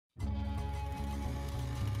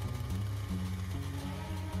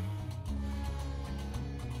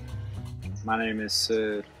My name is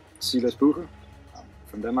Silas I'm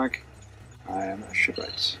from Denmark. I am a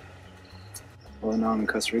shipwright. Well, now I'm in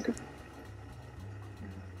Costa Rica.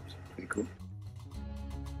 It's pretty cool.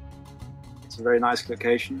 It's a very nice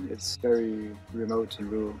location. It's very remote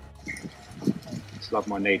and rural. It's a lot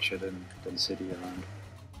more nature than city around.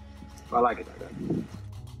 I like it like that.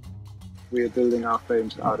 We are building our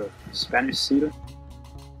frames out of Spanish Cedar.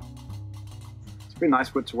 It's a pretty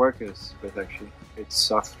nice wood to work with actually. It's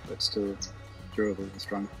soft but still durable and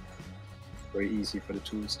strong. Very easy for the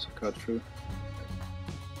tools to cut through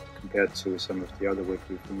compared to some of the other wood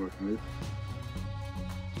we've been working with.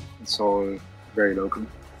 It's all very local.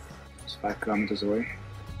 It's 5 kilometers away.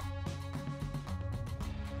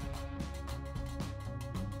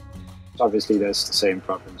 Obviously there's the same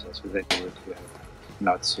problems as with any wood. You have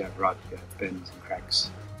nuts, you have rot, you have bends and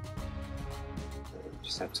cracks. So you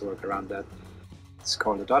just have to work around that. It's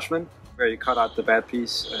called a Dutchman, where you cut out the bad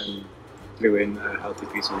piece and glue in a healthy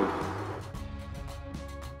piece of wood.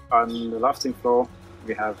 On the lofting floor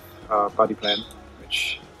we have our body plan,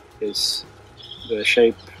 which is the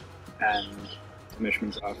shape and the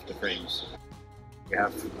measurements of the frames. We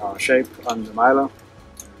have our shape on the miler.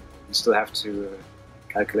 We still have to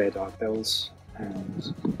calculate our bells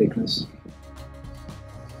and thickness.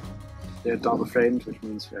 They're double framed, which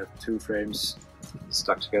means we have 2 frames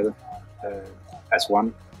stuck together as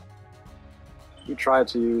one. We try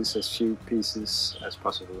to use as few pieces as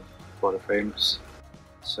possible for the frames,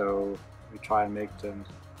 so we try and make them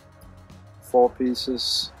 4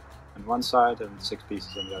 pieces on one side and 6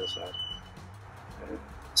 pieces on the other side,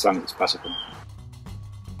 as long as it's possible.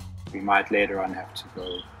 We might later on have to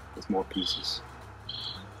go with more pieces.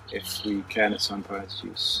 If we can at some point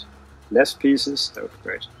use less pieces, that would be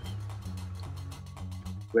great.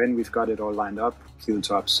 When we've got it all lined up, keel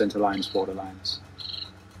tops, center lines, border lines,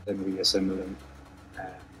 then we assemble them,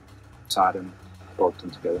 tie them, bolt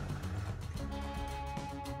them together.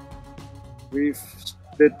 We've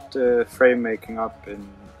split the frame making up in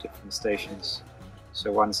different stations.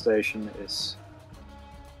 So one station is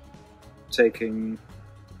taking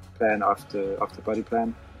plan of the body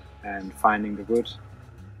plan and finding the wood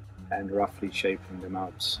and roughly shaping them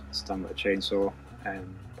out. It's done by chainsaw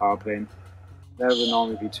and power plane. There will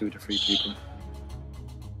normally be 2 to 3 people.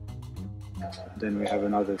 Then we have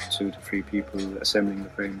another 2 to 3 people assembling the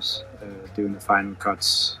frames, doing the final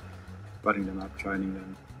cuts, butting them up, joining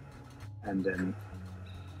them, and then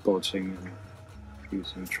bolting and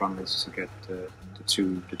using trundles to get the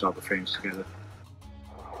double frames together.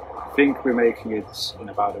 I think we're making it in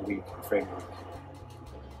about a week, a frame week.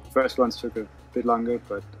 The first ones took a bit longer,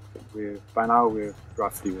 but by now we're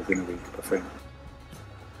roughly within a week per frame.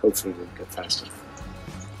 Hopefully we'll get faster.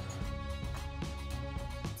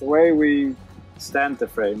 The way we stand the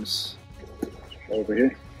frames over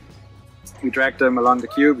here, we drag them along the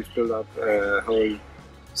queue. We've built up a whole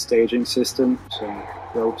staging system, some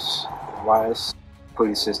ropes, wires,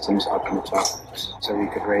 pulley systems up on the top so we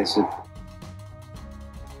could raise it.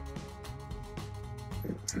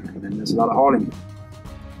 And then there's a lot of hauling.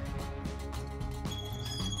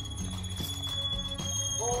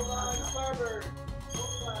 Hold on, starboard.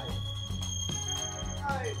 Hold on.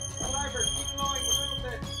 Right, starboard, keep going a little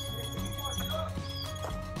bit.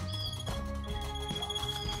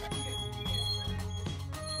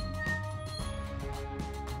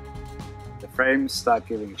 The frames start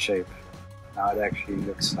giving shape. Now it actually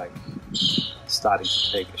looks like it's starting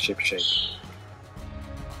to take a ship shape.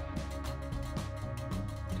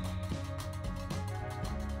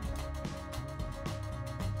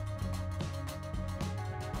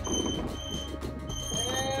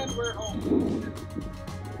 And we're home.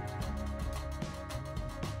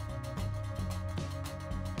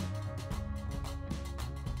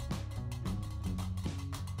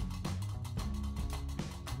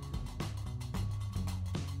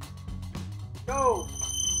 Go!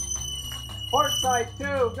 Port side 2,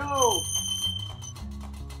 go!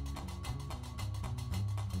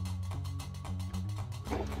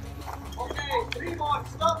 Okay, 3 more,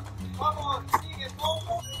 stop! Come on, sing it,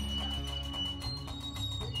 go!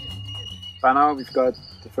 By now we've got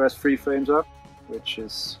the first 3 frames up, which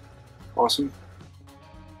is awesome.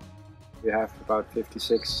 We have about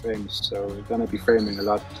 56 frames, so we're gonna be framing a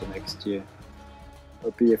lot the next year.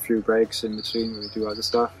 There'll be a few breaks in between where we do other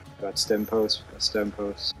stuff. We've got stem posts,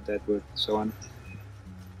 deadwood, so on.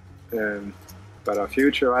 But our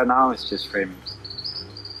future right now is just framing.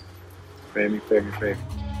 Framing, framing, framing.